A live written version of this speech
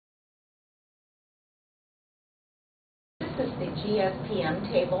is the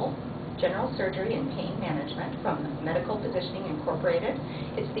GSPM Table, General Surgery and Pain Management from Medical Positioning Incorporated.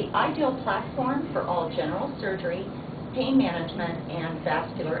 It's the ideal platform for all general surgery, pain management, and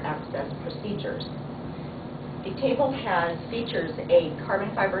vascular access procedures. The table features a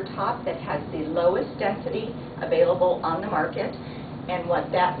carbon fiber top that has the lowest density available on the market, and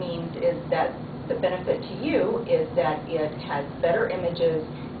what that means is that the benefit to you is that it has better images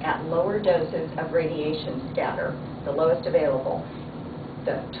at lower doses of radiation scatter, the lowest available.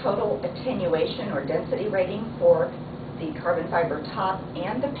 The total attenuation or density rating for the carbon fiber top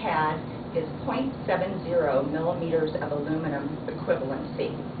and the pad is 0.70 millimeters of aluminum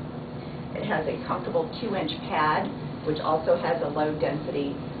equivalency. It has a comfortable 2-inch pad, which also has a low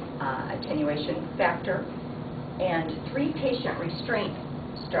density attenuation factor, and 3 patient restraint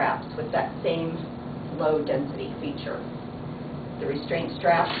straps with that same low density feature. The restraint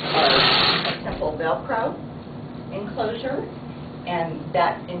straps are a simple Velcro enclosure, and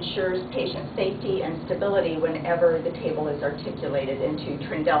that ensures patient safety and stability whenever the table is articulated into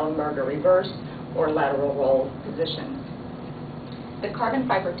Trendelenburg or reverse or lateral roll positions. The carbon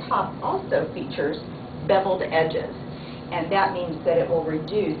fiber top also features beveled edges, and that means that it will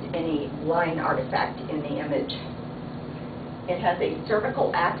reduce any line artifact in the image. It has a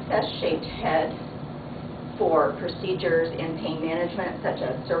cervical access shaped head for procedures in pain management such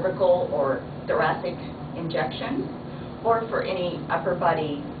as cervical or thoracic injections, or for any upper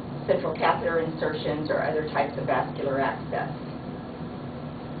body central catheter insertions or other types of vascular access.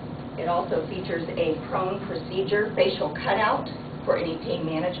 It also features a prone procedure facial cutout for any pain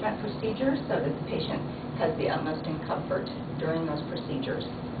management procedures so that the patient has the utmost in comfort during those procedures.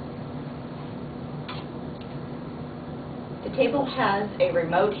 The table has a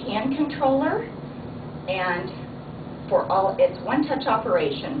remote hand controller, and it's one-touch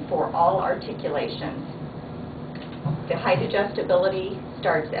operation for all articulations. The height adjustability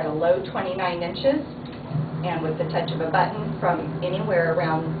starts at a low 29 inches, and with the touch of a button from anywhere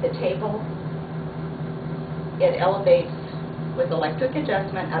around the table, it elevates with electric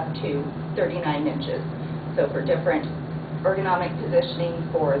adjustment up to 39 inches. So for different ergonomic positioning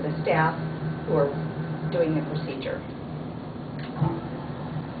for the staff who are doing the procedure.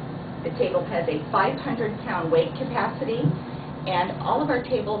 The table has a 500-pound weight capacity, and all of our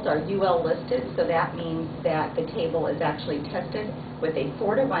tables are UL listed, so that means that the table is actually tested with a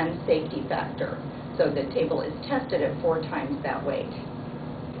 4-to-1 safety factor. So the table is tested at 4 times that weight.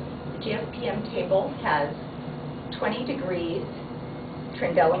 The GSPM table has 20 degrees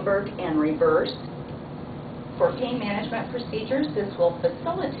Trendelenburg and reverse. For pain management procedures, this will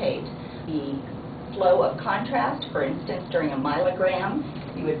facilitate the flow of contrast. For instance, during a myelogram,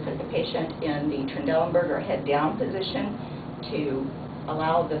 you would put the patient in the Trendelenburg or head down position to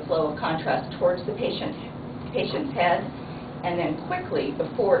allow the flow of contrast towards the patient's head, and then quickly,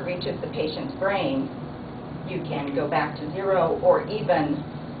 before it reaches the patient's brain, you can go back to 0 or even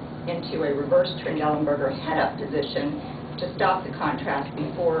into a reverse Trendelenburg or head-up position to stop the contrast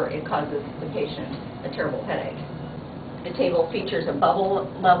before it causes the patient a terrible headache. The table features a bubble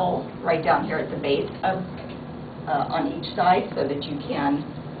level right down here at the base on each side, so that you can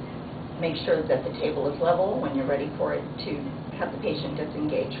make sure that the table is level when you're ready for it to have the patient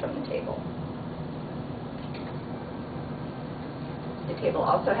disengage from the table. The table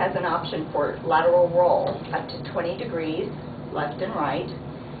also has an option for lateral roll up to 20 degrees left and right.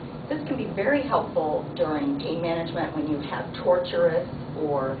 This can be very helpful during pain management when you have tortuous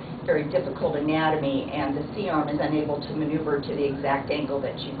or very difficult anatomy and the C-arm is unable to maneuver to the exact angle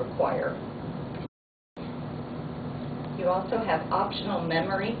that you require. You also have optional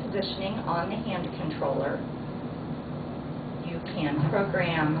memory positioning on the hand controller. You can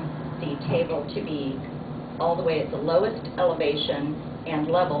program the table to be all the way at the lowest elevation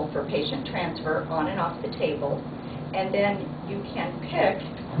and level for patient transfer on and off the table, and then you can pick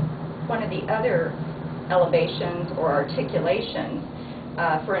one of the other elevations or articulations,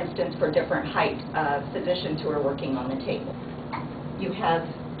 for instance, for different height of physicians who are working on the table. You have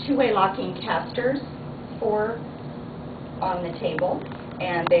 2-way locking casters on the table,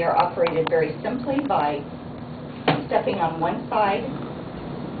 and they are operated very simply by stepping on one side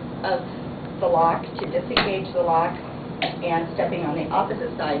of the lock to disengage the lock and stepping on the opposite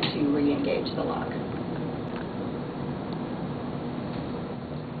side to re-engage the lock.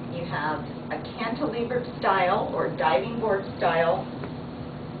 You have a cantilevered style or diving board style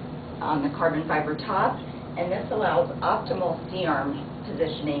on the carbon fiber top, and this allows optimal C-arm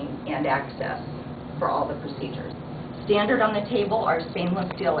positioning and access for all the procedures. Standard on the table are stainless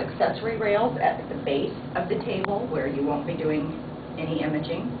steel accessory rails at the base of the table where you won't be doing any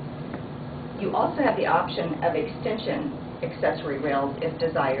imaging. You also have the option of extension accessory rails if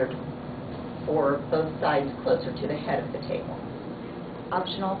desired for both sides closer to the head of the table.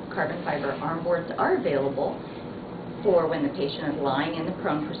 Optional carbon fiber arm boards are available for when the patient is lying in the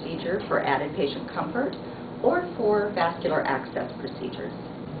prone procedure for added patient comfort or for vascular access procedures.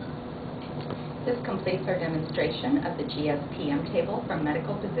 This completes our demonstration of the GSPM table from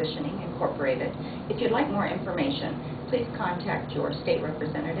Medical Positioning Incorporated. If you'd like more information, please contact your state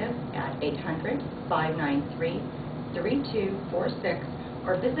representative at 800-593-3246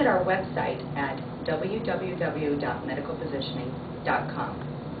 or visit our website at www.medicalpositioning.com.